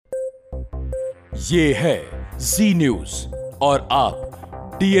ये है जी न्यूज और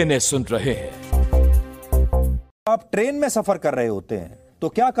आप डीएनए सुन रहे हैं। आप ट्रेन में सफर कर रहे होते हैं तो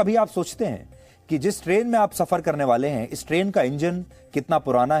क्या कभी आप सोचते हैं कि जिस ट्रेन में आप सफर करने वाले हैं इस ट्रेन का इंजन कितना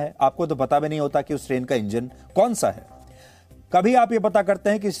पुराना है? आपको तो पता भी नहीं होता कि उस ट्रेन का इंजन कौन सा है। कभी आप ये पता करते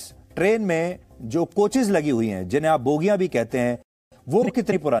हैं कि इस ट्रेन में जो कोचेज लगी हुई हैं, जिन्हें आप बोगियां भी कहते हैं, वो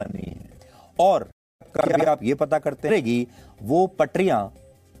कितनी पुरानी है। और कभी आप ये पता करते हैं कि वो पटरियां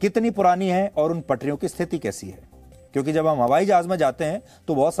कितनी पुरानी हैं और उन पटरियों की स्थिति कैसी है। क्योंकि जब हम हवाई जहाज में जाते हैं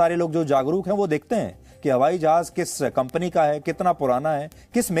तो बहुत सारे लोग जो जागरूक हैं वो देखते हैं कि हवाई जहाज किस कंपनी का है, कितना पुराना है,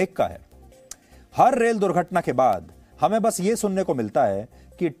 किस मेक का है। हर रेल दुर्घटना के बाद हमें बस ये सुनने को मिलता है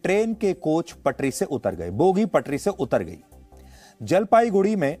कि ट्रेन के कोच पटरी से उतर गए, बोगी पटरी से उतर गई।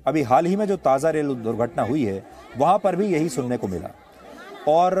 जलपाईगुड़ी में अभी हाल ही में जो ताजा रेल दुर्घटना हुई है वहां पर भी यही सुनने को मिला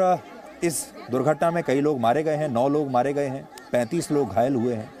और इस दुर्घटना में कई लोग मारे गए हैं, 9 लोग मारे गए हैं, 35 लोग घायल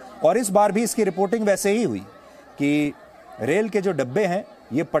हुए हैं। और इस बार भी इसकी रिपोर्टिंग वैसे ही हुई कि रेल के जो डब्बे हैं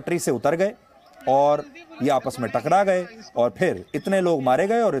ये पटरी से उतर गए और ये आपस में टकरा गए और फिर इतने लोग मारे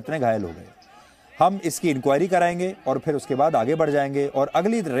गए और इतने घायल हो गए। हम इसकी इंक्वायरी कराएंगे और फिर उसके बाद आगे बढ़ जाएंगे और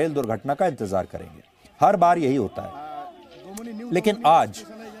अगली रेल दुर्घटना का इंतजार करेंगे। हर बार यही होता है, लेकिन आज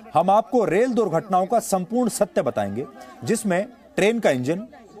हम आपको रेल दुर्घटनाओं का संपूर्ण सत्य बताएंगे, जिसमें ट्रेन का इंजन,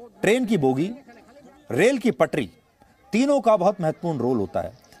 ट्रेन की बोगी, रेल की पटरी, तीनों का बहुत महत्वपूर्ण रोल होता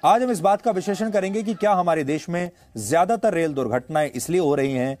है। आज हम इस बात का विश्लेषण करेंगे कि क्या हमारे देश में ज्यादातर रेल दुर्घटनाएं इसलिए हो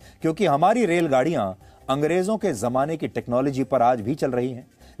रही हैं क्योंकि हमारी रेलगाड़ियां अंग्रेजों के जमाने की टेक्नोलॉजी पर आज भी चल रही हैं।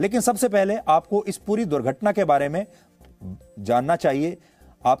 लेकिन सबसे पहले आपको इस पूरी दुर्घटना के बारे में जानना चाहिए।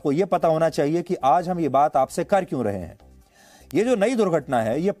 आपको यह पता होना चाहिए कि आज हम ये बात आपसे कर क्यों रहे हैं। ये जो नई दुर्घटना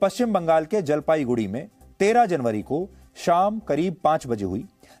है ये पश्चिम बंगाल के जलपाईगुड़ी में 13 जनवरी को शाम करीब 5 बजे हुई,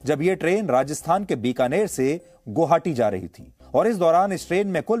 जब यह ट्रेन राजस्थान के बीकानेर से गुवाहाटी जा रही थी। और इस दौरान इस ट्रेन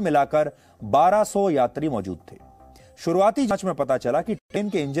में कुल मिलाकर 1200 यात्री मौजूद थे। शुरुआती जांच में पता चला कि ट्रेन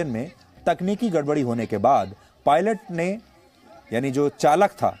के इंजन में तकनीकी गड़बड़ी होने के बाद पायलट ने, यानी जो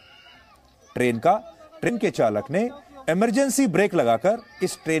चालक था ट्रेन के चालक ने इमरजेंसी ब्रेक लगाकर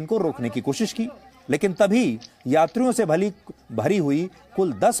इस ट्रेन को रोकने की कोशिश की। लेकिन तभी यात्रियों से भरी हुई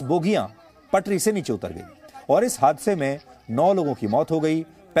कुल 10 बोगियां पटरी से नीचे उतर गई और इस हादसे में 9 लोगों की मौत हो गई,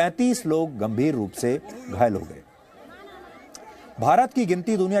 35 लोग गंभीर रूप से घायल हो गए। भारत की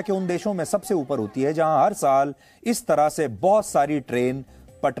गिनती दुनिया के उन देशों में सबसे ऊपर होती है जहां हर साल इस तरह से बहुत सारी ट्रेन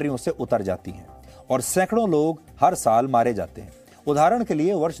पटरियों से उतर जाती हैं और सैकड़ों लोग हर साल मारे जाते हैं। उदाहरण के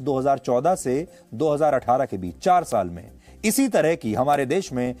लिए वर्ष 2014 से 2018 के बीच 4 साल में इसी तरह की हमारे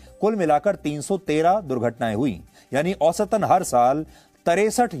देश में कुल मिलाकर 313 दुर्घटनाएं हुई, यानी औसतन हर साल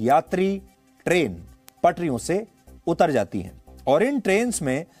 63 यात्री ट्रेन पटरियों से उतर जाती हैं और इन ट्रेन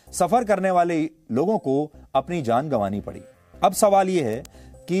में सफर करने वाले लोगों को अपनी जान गंवानी पड़ी। अब सवाल यह है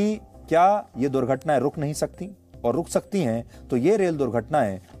कि क्या ये दुर्घटनाएं रुक नहीं सकती, और रुक सकती हैं तो ये रेल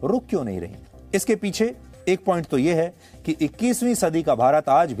दुर्घटनाएं रुक क्यों नहीं रही? इसके पीछे एक पॉइंट तो यह है कि 21वीं सदी का भारत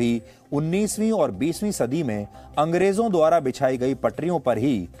आज भी 19वीं और 20वीं सदी में अंग्रेजों द्वारा बिछाई गई पटरियों पर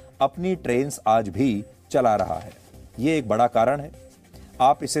ही अपनी ट्रेन आज भी चला रहा है। यह एक बड़ा कारण है।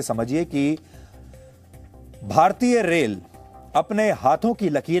 आप इसे समझिए कि भारतीय रेल अपने हाथों की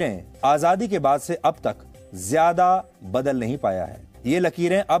लकीरें आजादी के बाद से अब तक ज्यादा बदल नहीं पाया है। ये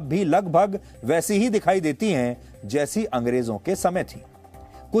लकीरें अब भी लगभग वैसी ही दिखाई देती हैं जैसी अंग्रेजों के समय थी।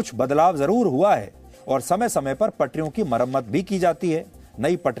 कुछ बदलाव जरूर हुआ है और समय समय पर पटरियों की मरम्मत भी की जाती है,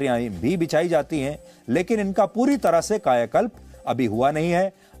 नई पटरियां भी बिछाई जाती हैं, लेकिन इनका पूरी तरह से कायाकल्प अभी हुआ नहीं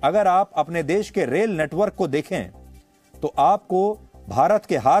है। अगर आप अपने देश के रेल नेटवर्क को देखें तो आपको भारत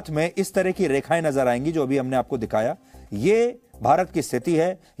के हाथ में इस तरह की रेखाएं नजर आएंगी जो अभी हमने आपको दिखाया। ये भारत की स्थिति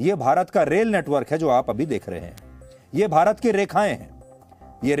है, ये भारत का रेल नेटवर्क है जो आप अभी देख रहे हैं। ये भारत की रेखाएं हैं,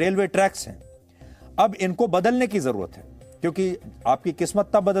 ये रेलवे ट्रैक्स हैं। अब इनको बदलने की जरूरत है क्योंकि आपकी किस्मत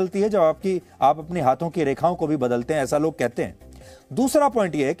तब बदलती है जब आप अपनी हाथों की रेखाओं को भी बदलते हैं, ऐसा लोग कहते हैं। दूसरा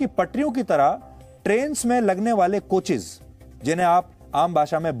पॉइंट यह है कि पटरियों की तरह ट्रेन में लगने वाले कोचेज, जिन्हें आप आम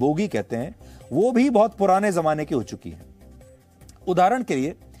भाषा में बोगी कहते हैं, वो भी बहुत पुराने जमाने की हो चुकी है। उदाहरण के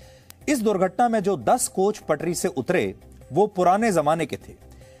लिए इस दुर्घटना में जो 10 कोच पटरी से उतरे वो पुराने जमाने के थे।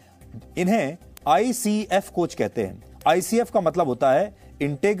 इन्हें ICF कोच कहते हैं। ICF का मतलब होता है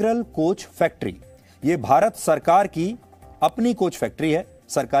इंटीग्रल कोच फैक्ट्री। ये भारत सरकार की अपनी कोच फैक्ट्री है,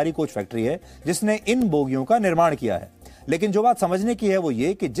 सरकारी कोच फैक्ट्री है जिसने इन बोगियों का निर्माण किया है। लेकिन जो बात समझने की है वो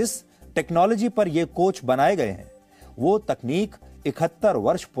ये कि जिस टेक्नोलॉजी पर ये कोच बनाए गए हैं वो तकनीक 71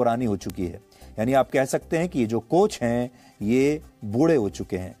 वर्ष पुरानी हो चुकी है। यानी आप कह सकते हैं कि ये जो कोच हैं ये बूढ़े हो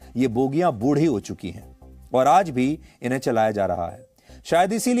चुके हैं, ये बोगियां बूढ़ी हो चुकी हैं और आज भी इन्हें चलाया जा रहा है।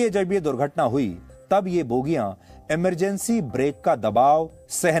 शायद इसीलिए जब ये दुर्घटना हुई तब ये बोगियां इमरजेंसी ब्रेक का दबाव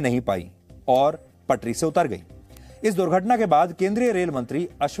सह नहीं पाई और पटरी से उतर गई। इस दुर्घटना के बाद केंद्रीय रेल मंत्री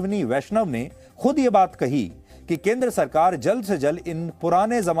अश्विनी वैष्णव ने खुद ये बात कही कि केंद्र सरकार जल्द से जल्द इन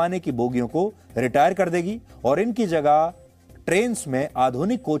पुराने जमाने की बोगियों को रिटायर कर देगी और इनकी जगह ट्रेन में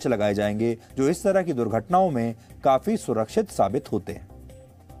आधुनिक कोच लगाए जाएंगे जो इस तरह की दुर्घटनाओं में काफी सुरक्षित साबित होते हैं।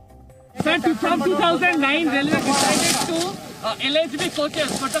 Sir, from 2009, railway decided to LHB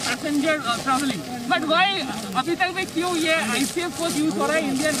coaches for the passenger traveling. But why अभी तक भी क्यों ये ICF कोच यूज हो रहा है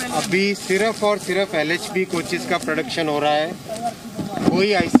इंडियन रेलवे? अभी सिर्फ और सिर्फ LHB कोचेस का प्रोडक्शन हो रहा है,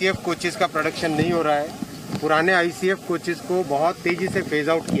 कोई ICF कोचेस का प्रोडक्शन नहीं हो रहा है। पुराने ICF कोचेस को बहुत तेजी से फेज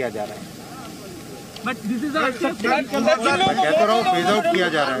आउट किया जा रहा है। But this is a मैं कहता रहा हूँ फेज आउट किया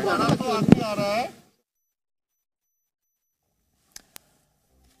जा रहा है।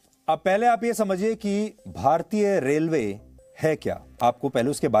 अब पहले आप ये समझिए कि भारतीय रेलवे है क्या, आपको पहले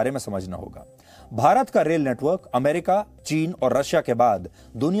उसके बारे में समझना होगा। भारत का रेल नेटवर्क अमेरिका, चीन और रशिया के बाद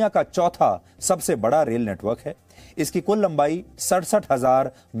दुनिया का चौथा सबसे बड़ा रेल नेटवर्क है। इसकी कुल लंबाई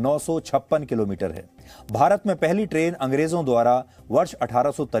 67,956 किलोमीटर है। भारत में पहली ट्रेन अंग्रेजों द्वारा वर्ष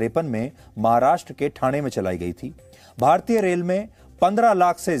 1853 में महाराष्ट्र के ठाणे में चलाई गई थी। भारतीय रेल में 15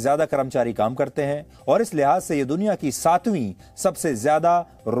 लाख से ज्यादा कर्मचारी काम करते हैं और इस लिहाज से यह दुनिया की 7वीं सबसे ज्यादा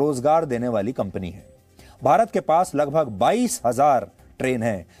रोजगार देने वाली कंपनी है। भारत के पास लगभग 22,000 ट्रेन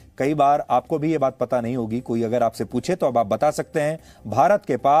हैं। कई बार आपको भी यह बात पता नहीं होगी, कोई अगर आपसे पूछे तो अब आप बता सकते हैं। भारत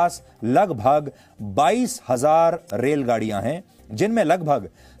के पास लगभग 22,000 रेलगाड़ियां हैं जिनमें लगभग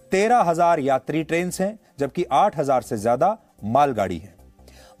 13,000 यात्री ट्रेन हैं जबकि 8,000 से ज्यादा मालगाड़ी है।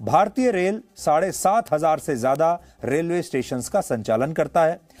 भारतीय रेल 7,500 से ज्यादा रेलवे स्टेशंस का संचालन करता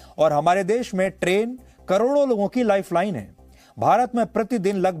है और हमारे देश में ट्रेन करोड़ों लोगों की लाइफलाइन है। भारत में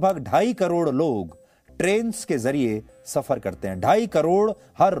प्रतिदिन लगभग 2.5 करोड़ लोग ट्रेन के जरिए सफर करते हैं, 2.5 करोड़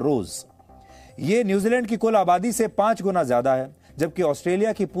हर रोज। यह न्यूजीलैंड की कुल आबादी से 5 गुना ज्यादा है जबकि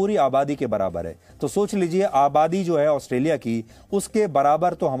ऑस्ट्रेलिया की पूरी आबादी के बराबर है। तो सोच लीजिए, आबादी जो है ऑस्ट्रेलिया की, उसके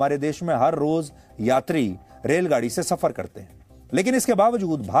बराबर तो हमारे देश में हर रोज यात्री रेलगाड़ी से सफर करते हैं। लेकिन इसके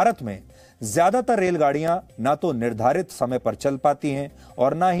बावजूद भारत में ज्यादातर रेलगाड़ियां ना तो निर्धारित समय पर चल पाती हैं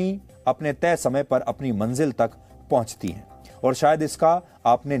और ना ही अपने तय समय पर अपनी मंजिल तक पहुंचती हैं और शायद इसका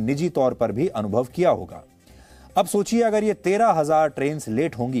आपने निजी तौर पर भी अनुभव किया होगा। अब सोचिए, अगर ये 13,000 ट्रेन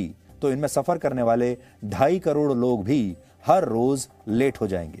लेट होंगी तो इनमें सफर करने वाले 2.5 करोड़ लोग भी हर रोज लेट हो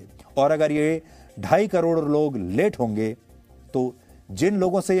जाएंगे और अगर ये 2.5 करोड़ लोग लेट होंगे तो जिन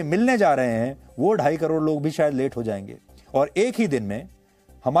लोगों से ये मिलने जा रहे हैं वो 2.5 करोड़ लोग भी शायद लेट हो जाएंगे। और एक ही दिन में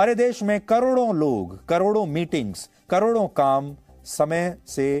हमारे देश में करोड़ों लोग, करोड़ों मीटिंग्स, करोड़ों काम समय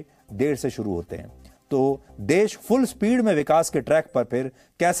से देर से शुरू होते हैं। तो देश फुल स्पीड में विकास के ट्रैक पर फिर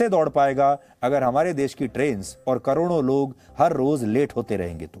कैसे दौड़ पाएगा अगर हमारे देश की ट्रेन्स और करोड़ों लोग हर रोज लेट होते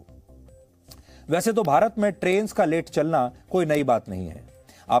रहेंगे तो। वैसे तो भारत में ट्रेन्स का लेट चलना कोई नई बात नहीं है।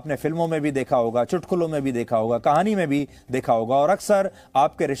 आपने फिल्मों में भी देखा होगा, चुटकुलों में भी देखा होगा, कहानी में भी देखा होगा और अक्सर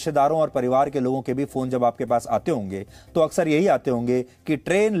आपके रिश्तेदारों और परिवार के लोगों के भी फोन जब आपके पास आते होंगे तो अक्सर यही आते होंगे कि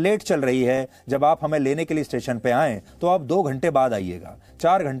ट्रेन लेट चल रही है, जब आप हमें लेने के लिए स्टेशन पे आए तो आप 2 घंटे बाद आइएगा,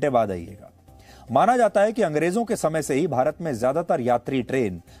 4 घंटे बाद आइएगा। माना जाता है कि अंग्रेजों के समय से ही भारत में ज्यादातर यात्री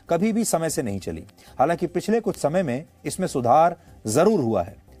ट्रेन कभी भी समय से नहीं चली। हालांकि पिछले कुछ समय में इसमें सुधार जरूर हुआ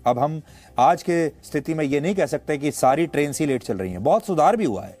है। अब हम आज के स्थिति में यह नहीं कह सकते कि सारी ट्रेन ही लेट चल रही हैं, बहुत सुधार भी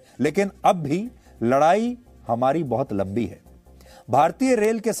हुआ है, लेकिन अब भी लड़ाई हमारी बहुत लंबी है। भारतीय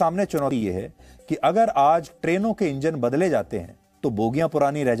रेल के सामने चुनौती यह है कि अगर आज ट्रेनों के इंजन बदले जाते हैं तो बोगियां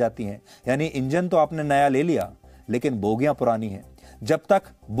पुरानी रह जाती हैं। यानी इंजन तो आपने नया ले लिया लेकिन बोगियां पुरानी हैं। जब तक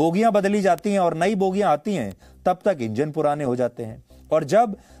बोगियां बदली जाती हैं और नई बोगियां आती हैं तब तक इंजन पुराने हो जाते हैं और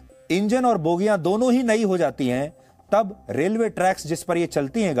जब इंजन और बोगियां दोनों ही नई हो जाती हैं तब रेलवे ट्रैक्स जिस पर ये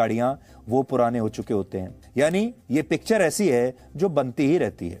चलती हैं गाड़ियां वो पुराने हो चुके होते हैं। यानी ये पिक्चर ऐसी है जो बनती ही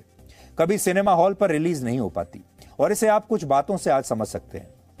रहती है, कभी सिनेमा हॉल पर रिलीज नहीं हो पाती। और इसे आप कुछ बातों से आज समझ सकते हैं।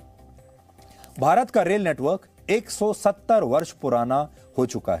 भारत का रेल नेटवर्क 170 वर्ष पुराना हो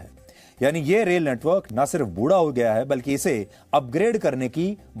चुका है। यानी ये रेल नेटवर्क न सिर्फ बूढ़ा हो गया है बल्कि इसे अपग्रेड करने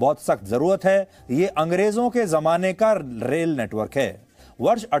की बहुत सख्त जरूरत है। ये अंग्रेजों के जमाने का रेल नेटवर्क है।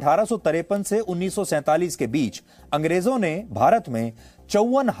 वर्ष 1853 से 1947 के बीच अंग्रेजों ने भारत में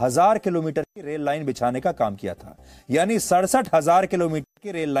 54,000 किलोमीटर की रेल लाइन बिछाने का काम किया था। यानी 67,000 किलोमीटर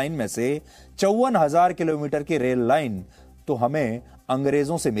की रेल लाइन में से 54,000 किलोमीटर की रेल लाइन तो हमें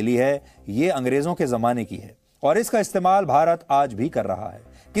अंग्रेजों से मिली है। ये अंग्रेजों के जमाने की है और इसका इस्तेमाल भारत आज भी कर रहा है।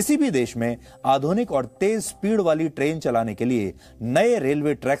 किसी भी देश में आधुनिक और तेज स्पीड वाली ट्रेन चलाने के लिए नए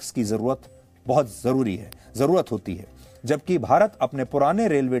रेलवे ट्रैक्स की जरूरत होती है, जबकि भारत अपने पुराने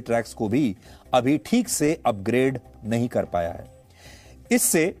रेलवे ट्रैक्स को भी अभी ठीक से अपग्रेड नहीं कर पाया है।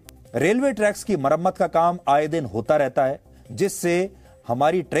 इससे रेलवे ट्रैक्स की मरम्मत का काम आए दिन होता रहता है, जिससे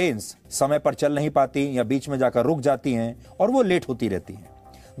हमारी ट्रेन्स समय पर चल नहीं पाती या बीच में जाकर रुक जाती हैं और वो लेट होती रहती हैं।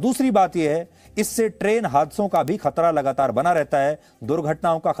 दूसरी बात यह है, इससे ट्रेन हादसों का भी खतरा लगातार बना रहता है,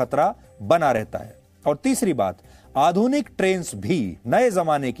 दुर्घटनाओं का खतरा बना रहता है। और तीसरी बात, आधुनिक ट्रेन्स भी, नए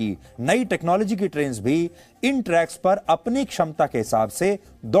जमाने की नई टेक्नोलॉजी की ट्रेन्स भी इन ट्रैक्स पर अपनी क्षमता के हिसाब से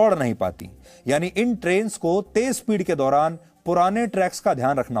दौड़ नहीं पाती। यानी इन ट्रेन्स को तेज स्पीड के दौरान पुराने ट्रैक्स का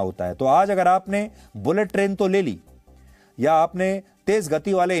ध्यान रखना होता है। तो आज अगर आपने बुलेट ट्रेन तो ले ली या आपने तेज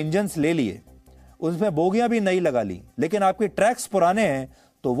गति वाले इंजन्स ले लिए, उसमें बोगियां भी नई लगा ली, लेकिन आपके ट्रैक्स पुराने हैं,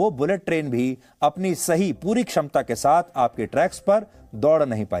 तो वो बुलेट ट्रेन भी अपनी सही पूरी क्षमता के साथ आपके ट्रैक्स पर दौड़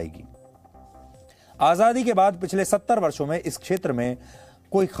नहीं पाएगी। आजादी के बाद पिछले 70 वर्षों में इस क्षेत्र में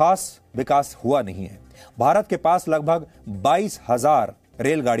कोई खास विकास हुआ नहीं है। भारत के पास लगभग 22,000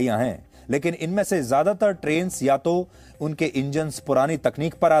 रेलगाड़ियां हैं, लेकिन इनमें से ज्यादातर ट्रेन्स या तो उनके इंजन्स पुरानी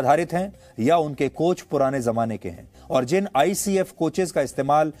तकनीक पर आधारित हैं या उनके कोच पुराने जमाने के हैं। और जिन आईसीएफ कोचेस का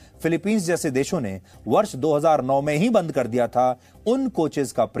इस्तेमाल फिलीपींस जैसे देशों ने वर्ष 2009 में ही बंद कर दिया था, उन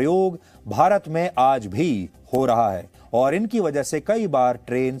कोचेस का प्रयोग भारत में आज भी हो रहा है और इनकी वजह से कई बार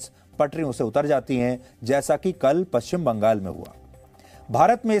ट्रेन्स पटरियों से उतर जाती हैं, जैसा कि कल पश्चिम बंगाल में हुआ।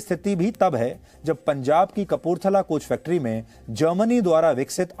 भारत में स्थिति भी तब है जब पंजाब की कपूरथला कोच फैक्ट्री में जर्मनी द्वारा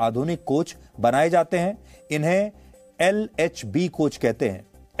विकसित आधुनिक कोच बनाए जाते हैं। इन्हें LHB कोच कहते हैं।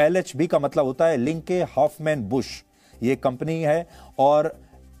 LHB का मतलब होता है लिंके हॉफमैन बुश, ये कंपनी है। और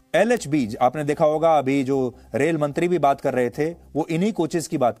LHB आपने देखा होगा, अभी जो रेल मंत्री भी बात कर रहे थे वो इन्हीं कोचेस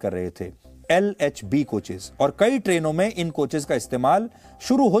की बात कर रहे थे, LHB कोचेस। और कई ट्रेनों में इन कोचेस का इस्तेमाल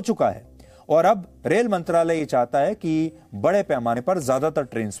शुरू हो चुका है और अब रेल मंत्रालय ये चाहता है कि बड़े पैमाने पर ज्यादातर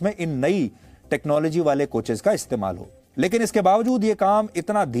ट्रेन्स में इन नई टेक्नोलॉजी वाले कोचेस का इस्तेमाल हो। लेकिन इसके बावजूद ये काम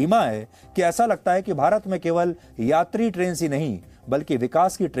इतना धीमा है कि ऐसा लगता है कि भारत में केवल यात्री ट्रेन ही नहीं बल्कि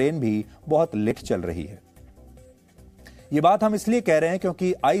विकास की ट्रेन भी बहुत लेट चल रही है। ये बात हम इसलिए कह रहे हैं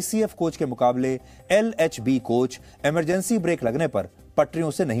क्योंकि आईसीएफ कोच के मुकाबले LHB कोच इमरजेंसी ब्रेक लगने पर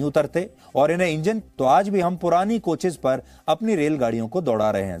पटरियों से नहीं उतरते और इन्हें इंजन तो आज भी हम पुरानी कोचेस पर अपनी रेलगाड़ियों को दौड़ा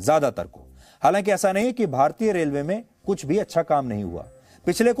रहे हैं, ज्यादातर को। हालांकि ऐसा नहीं है कि भारतीय रेलवे में कुछ भी अच्छा काम नहीं हुआ।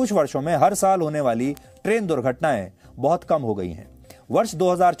 पिछले कुछ वर्षों में हर साल होने वाली ट्रेन दुर्घटनाएं बहुत कम हो गई हैं। वर्ष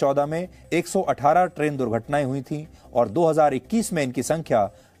 2014 में 118 ट्रेन दुर्घटनाएं हुई थीं और 2021 में इनकी संख्या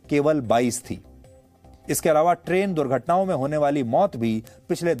केवल 22 थी। इसके अलावा ट्रेन दुर्घटनाओं में होने वाली मौत भी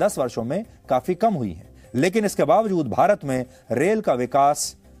पिछले 10 वर्षों में काफी कम हुई है। लेकिन इसके बावजूद भारत में रेल का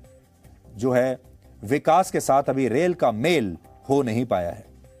विकास जो है, विकास के साथ अभी रेल का मेल हो नहीं पाया है।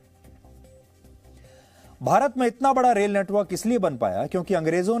 भारत में इतना बड़ा रेल नेटवर्क इसलिए बन पाया क्योंकि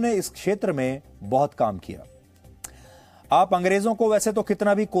अंग्रेजों ने इस क्षेत्र में बहुत काम किया। आप अंग्रेजों को वैसे तो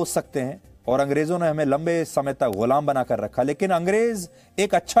कितना भी कोस सकते हैं और अंग्रेजों ने हमें लंबे समय तक गुलाम बनाकर रखा, लेकिन अंग्रेज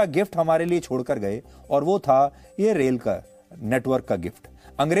एक अच्छा गिफ्ट हमारे लिए छोड़कर गए और वो था ये रेल का नेटवर्क का गिफ्ट।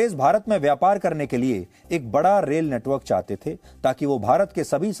 अंग्रेज भारत में व्यापार करने के लिए एक बड़ा रेल नेटवर्क चाहते थे ताकि वो भारत के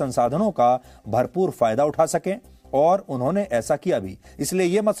सभी संसाधनों का भरपूर फायदा उठा सकें और उन्होंने ऐसा किया भी। इसलिए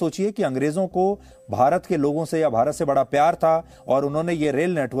यह मत सोचिए कि अंग्रेजों को भारत के लोगों से या भारत से बड़ा प्यार था और उन्होंने ये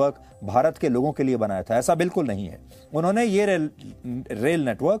रेल नेटवर्क भारत के लोगों के लिए बनाया था, ऐसा बिल्कुल नहीं है। उन्होंने ये रेल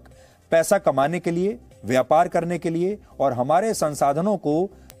नेटवर्क पैसा कमाने के लिए, व्यापार करने के लिए और हमारे संसाधनों को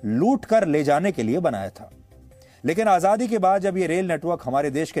लूट कर ले जाने के लिए बनाया था। लेकिन आजादी के बाद जब ये रेल नेटवर्क हमारे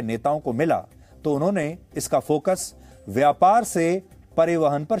देश के नेताओं को मिला तो उन्होंने इसका फोकस व्यापार से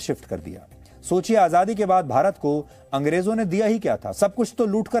परिवहन पर शिफ्ट कर दिया। सोचिए, आजादी के बाद भारत को अंग्रेजों ने दिया ही क्या था? सब कुछ तो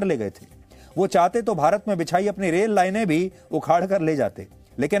लूट कर ले गए थे। वो चाहते तो भारत में बिछाई अपनी रेल लाइनें भी उखाड़ कर ले जाते,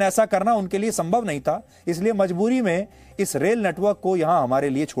 लेकिन ऐसा करना उनके लिए संभव नहीं था। इसलिए मजबूरी में इस रेल नेटवर्क को यहां हमारे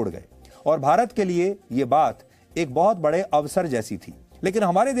लिए छोड़ गए और भारत के लिए यह बात एक बहुत बड़े अवसर जैसी थी। लेकिन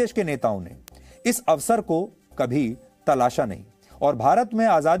हमारे देश के नेताओं ने इस अवसर को कभी तलाशा नहीं और भारत में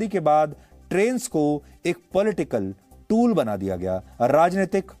आजादी के बाद ट्रेन्स को एक पॉलिटिकल टूल बना दिया गया,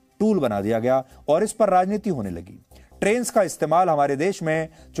 राजनीतिक टूल बना दिया गया और इस पर राजनीति होने लगी। ट्रेन्स का इस्तेमाल हमारे देश में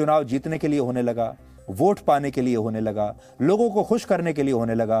चुनाव जीतने के लिए होने लगा, वोट पाने के लिए होने लगा, लोगों को खुश करने के लिए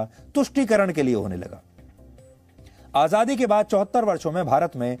होने लगा, तुष्टीकरण के लिए होने लगा। आजादी के बाद 74 वर्षों में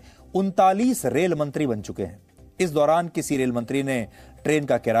भारत में 39 रेल मंत्री बन चुके हैं। इस दौरान किसी रेल मंत्री ने ट्रेन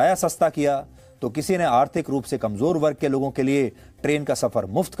का किराया सस्ता किया तो किसी ने आर्थिक रूप से कमजोर वर्ग के लोगों के लिए ट्रेन का सफर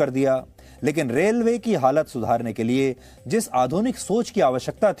मुफ्त कर दिया। लेकिन रेलवे की हालत सुधारने के लिए जिस आधुनिक सोच की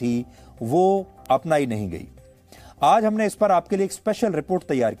आवश्यकता थी वो अपनाई नहीं गई। आज हमने इस पर आपके लिए एक स्पेशल रिपोर्ट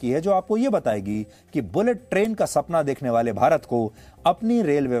तैयार की है जो आपको यह बताएगी कि बुलेट ट्रेन का सपना देखने वाले भारत को अपनी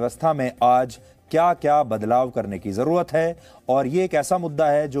रेल व्यवस्था में आज क्या क्या बदलाव करने की जरूरत है। और यह एक ऐसा मुद्दा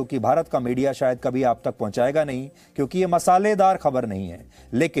है जो कि भारत का मीडिया शायद कभी आप तक पहुंचाएगा नहीं, क्योंकि यह मसालेदार खबर नहीं है।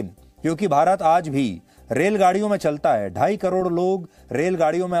 लेकिन क्योंकि भारत आज भी रेलगाड़ियों में चलता है। 2.5 करोड़ लोग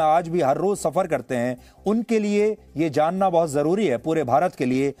रेलगाड़ियों में आज भी हर रोज सफर करते हैं। उनके लिए ये जानना बहुत जरूरी है, पूरे भारत के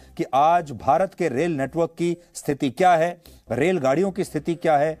लिए, कि आज भारत के रेल नेटवर्क की स्थिति क्या है, रेलगाड़ियों की स्थिति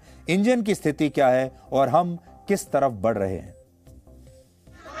क्या है, इंजन की स्थिति क्या है और हम किस तरफ बढ़ रहे हैं।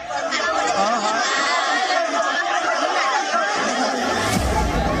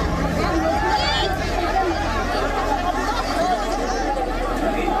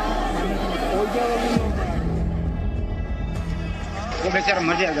 वो बेचारा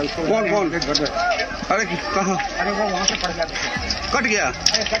मर जाएगा उसको। कौन अरे कहाँ? अरे वो वहाँ से पड़ गया, कट गया।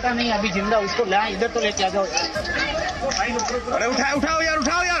 अरे कटा नहीं, अभी जिंदा उसको ला इधर तो लेके आ जाओ। अरे उठाओ यार,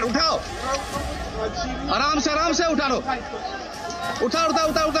 आराम से उतारो, उतारो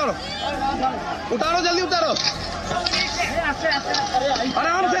जल्दी उतारो,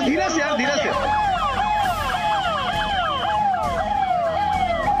 आराम से, धीरे से।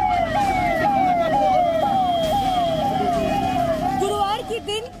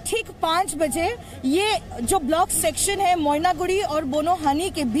 दिन ठीक 5 बजे ये जो ब्लॉक सेक्शन है मोइनागुड़ी और बोनोहानी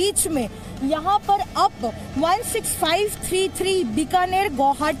के बीच में, यहाँ पर अब 16533 बीकानेर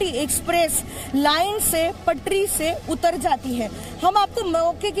गुवाहाटी एक्सप्रेस लाइन से पटरी से उतर जाती है। हम आपको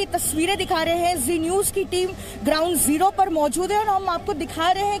मौके की तस्वीरें दिखा रहे हैं। जी न्यूज की टीम ग्राउंड जीरो पर मौजूद है और हम आपको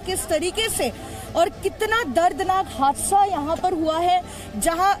दिखा रहे हैं किस तरीके से और कितना दर्दनाक हादसा यहाँ पर हुआ है,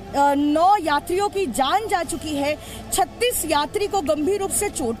 जहाँ 9 यात्रियों की जान जा चुकी है, 36 यात्री को गंभीर रूप से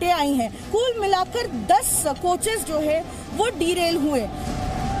चोटें आई हैं। कुल मिलाकर 10 कोचेस जो है वो डीरेल हुए।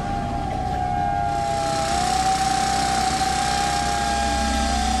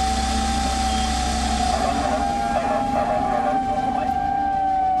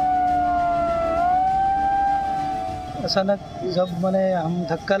 अचानक जब मैंने हम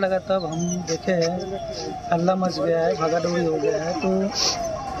धक्का लगा तब हम देखे हल्ला मच गया है, भागादौड़ी हो गया है। तो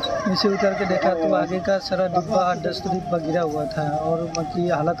नीचे उतर के देखा तो आगे का सारा डिब्बा डस्ट डिब्बा गिरा हुआ था और बाकी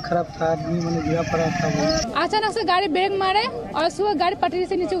हालत खराब था, आदमी मैंने गिरा पड़ा था। वो अचानक से गाड़ी ब्रेक मारे और सुबह गाड़ी पटरी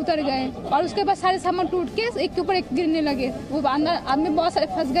से नीचे उतर गए और उसके बाद सारे सामान टूट के एक के ऊपर एक गिरने लगे। वो अंदर आदमी बहुत सारे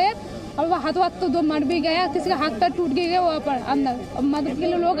फंस गए और वो हाथ तो 2 मर भी गया, किसी का हाथ पैर टूट गया वहाँ पर अंदर। मदद के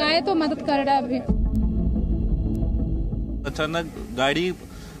लिए लोग आए तो मदद कर रहा है अभी। अचानक गाड़ी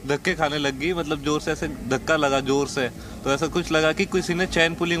धक्के खाने लग गई, मतलब जोर से ऐसे धक्का लगा जोर से, तो ऐसा कुछ लगा कि किसी ने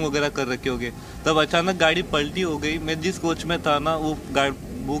चैन पुलिंग वगैरह कर रखी होगी। तब अचानक गाड़ी पलटी हो गई। मैं जिस कोच में था ना वो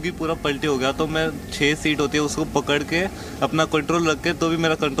बोगी पूरा पलटी हो गया, तो मैं 6 सीट होती है उसको पकड़ के अपना कंट्रोल रख के, तो भी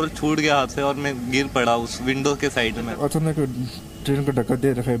मेरा कंट्रोल छूट गया हाथ से और मैं गिर पड़ा उस विंडो के साइड में। अचानक ट्रेन का धक्का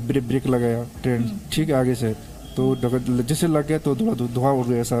दे रखा है, ब्रेक लगाया ट्रेन ठीक आगे से, तो जैसे लग गया तो धुआं उड़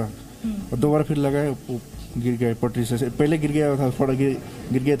गया ऐसा, और दोबारा फिर लगाया गिर गया पटरी से। पहले गिर गया था, थोड़ा गिर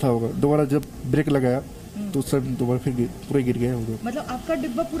गया था होगा, दोबारा जब ब्रेक लगाया तो उस समय दोबारा फिर पूरा गिर गया होगा। मतलब आपका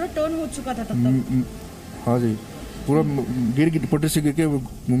डिब्बा पूरा टर्न हो चुका था तब तक? हाँ जी, पूरा गिर पटरी से गिर के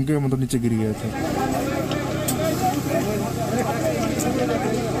घूम के मतलब नीचे गिर गया था।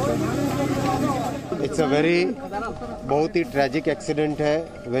 इट्स अ बहुत ही ट्रैजिक एक्सीडेंट है,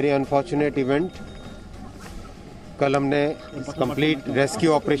 वेरी अनफॉर्चुनेट इवेंट। कल हमने कंप्लीट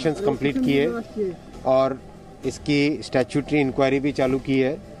रेस्क्यू ऑपरेशंस कंप्लीट किए और इसकी स्टैट्यूटरी इंक्वायरी भी चालू की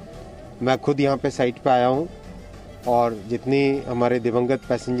है। मैं खुद यहाँ पे साइट पे आया हूँ और जितनी हमारे दिवंगत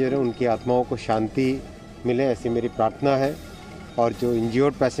पैसेंजर हैं उनकी आत्माओं को शांति मिले ऐसी मेरी प्रार्थना है, और जो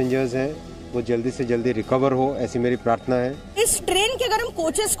इंज्योर्ड पैसेंजर्स हैं वो जल्दी से जल्दी रिकवर हो ऐसी मेरी प्रार्थना है। इस ट्रेन के अगर हम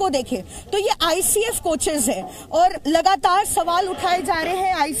कोचेस को देखें तो ये आईसीएफ कोचेस हैं और लगातार सवाल उठाए जा रहे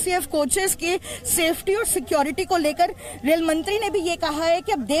हैं आईसीएफ कोचेस की सेफ्टी और सिक्योरिटी को लेकर। रेल मंत्री ने भी ये कहा है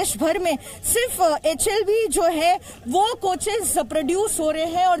कि अब देश भर में सिर्फ एचएलवी जो है वो कोचेस प्रोड्यूस हो रहे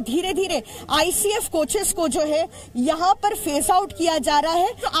हैं और धीरे धीरे आईसीएफ कोचेस को जो है यहाँ पर फेस आउट किया जा रहा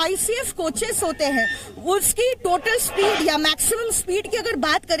है। तो आईसीएफ कोचेस होते हैं उसकी टोटल स्पीड या मैक्सिमम स्पीड की अगर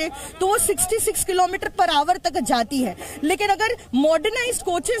बात करें तो वो 66 किलोमीटर पर आवर तक जाती है, लेकिन अगर मॉडर्नाइज्ड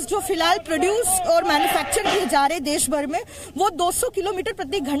कोचेस जो फिलहाल प्रोड्यूस और मैन्युफैक्चर किए जा रहे देश भर में वो 200 किलोमीटर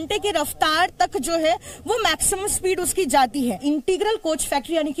प्रति घंटे की रफ्तार तक जो है वो मैक्सिमम स्पीड उसकी जाती है। इंटीग्रल कोच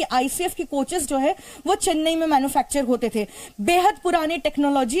फैक्ट्री यानी कि आईसीएफ की कोचेस जो है वो चेन्नई में मैन्युफैक्चर होते थे, बेहद पुरानी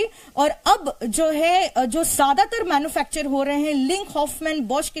टेक्नोलॉजी। और अब जो है जो ज्यादातर मैन्युफैक्चर हो रहे हैं लिंक हॉफमैन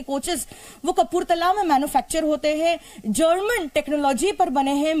बॉश के कोचेस वो कपूरथला में मैन्युफैक्चर होते हैं, जर्मन टेक्नोलॉजी पर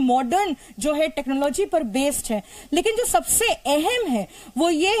बने हैं, मॉडर्न जो है टेक्नोलॉजी पर बेस्ड है। लेकिन जो सबसे अहम है वो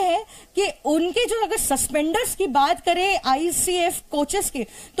ये है कि उनके जो अगर सस्पेंडर्स की बात करें आईसीएफ कोचेस के,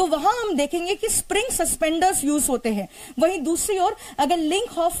 तो वहां हम देखेंगे कि स्प्रिंग सस्पेंडर्स यूज होते हैं। वहीं दूसरी ओर अगर लिंक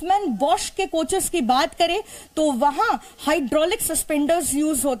हॉफमैन बॉश के कोचेस की बात करें तो वहां हाइड्रोलिक सस्पेंडर्स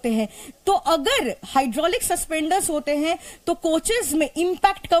यूज होते हैं। तो अगर हाइड्रोलिक सस्पेंडर्स होते हैं तो कोचेस में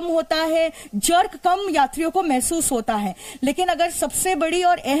इंपैक्ट कम होता है, जर्क कम यात्रियों को महसूस होता है। लेकिन अगर सबसे बड़ी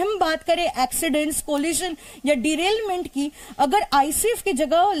और अहम बात करें एक्सीडेंट्स, कोलिजन या डिरेलमेंट की, अगर आईसीएफ की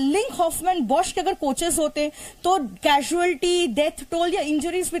जगह लिंक हॉफमैन बॉश के अगर कोचेस होते तो कैजुअलिटी, डेथ टोल या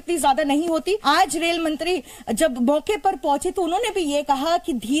इंजरीज इतनी ज्यादा नहीं होती। आज रेल मंत्री जब मौके पर पहुंचे तो उन्होंने भी ये कहा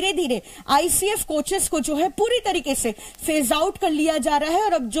कि धीरे धीरे आईसीएफ कोचेस को जो है पूरी तरीके से फेज आउट कर लिया जा रहा है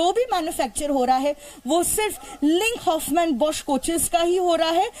और अब जो भी मैन्युफैक्चर हो रहा है वो सिर्फ लिंक हॉफमैन बॉश कोचेस का ही हो रहा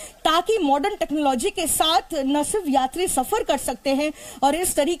है, ताकि मॉडर्न टेक्नोलॉजी के साथ न सिर्फ यात्री सफर कर सकते हैं और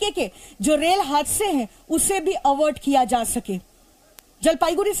इस तरीके के जो रेल हादसे हैं उसे भी अवॉइड किया जा सके।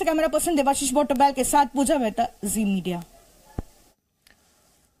 जलपाईगुड़ी से कैमरा पर्सन देवाशीष बोटोबैल के साथ पूजा मेहता, जी मीडिया।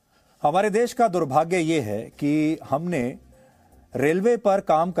 हमारे देश का दुर्भाग्य यह है कि हमने रेलवे पर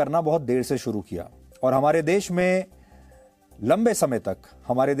काम करना बहुत देर से शुरू किया और हमारे देश में लंबे समय तक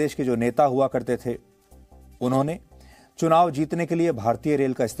हमारे देश के जो नेता हुआ करते थे उन्होंने चुनाव जीतने के लिए भारतीय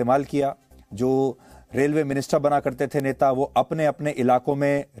रेल का इस्तेमाल किया। जो रेलवे मिनिस्टर बना करते थे नेता, वो अपने अपने इलाकों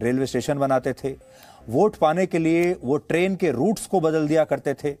में रेलवे स्टेशन बनाते थे। वोट पाने के लिए वो ट्रेन के रूट्स को बदल दिया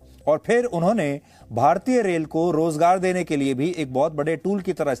करते थे और फिर उन्होंने भारतीय रेल को रोजगार देने के लिए भी एक बहुत बड़े टूल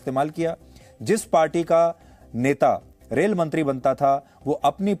की तरह इस्तेमाल किया। जिस पार्टी का नेता रेल मंत्री बनता था वो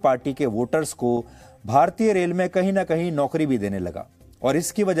अपनी पार्टी के वोटर्स को भारतीय रेल में कहीं ना कहीं नौकरी भी देने लगा और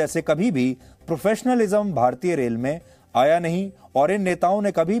इसकी वजह से कभी भी प्रोफेशनलिज्म भारतीय रेल में आया नहीं और इन नेताओं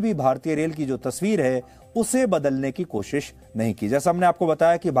ने कभी भी भारतीय रेल की जो तस्वीर है उसे बदलने की कोशिश नहीं की। जैसा हमने आपको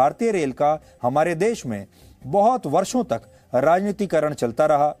बताया कि भारतीय रेल का हमारे देश में बहुत वर्षों तक राजनीतिकरण चलता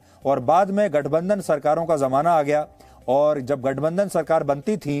रहा और बाद में गठबंधन सरकारों का जमाना आ गया और जब गठबंधन सरकार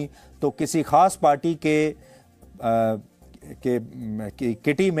बनती थी तो किसी खास पार्टी के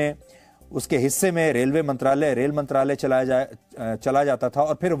किटी में उसके हिस्से में रेल मंत्रालय चला जाता था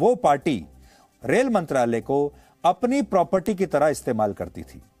और फिर वो पार्टी रेल मंत्रालय को अपनी प्रॉपर्टी की तरह इस्तेमाल करती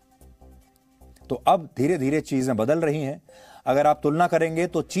थी। तो अब धीरे धीरे चीजें बदल रही हैं। अगर आप तुलना करेंगे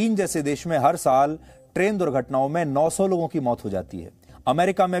तो चीन जैसे देश में हर साल ट्रेन दुर्घटनाओं में 900 लोगों की मौत हो जाती है।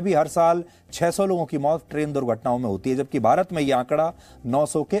 अमेरिका में भी हर साल 600 लोगों की मौत ट्रेन दुर्घटनाओं में होती है, जबकि भारत में यह आंकड़ा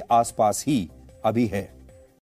 900 के आसपास ही अभी है।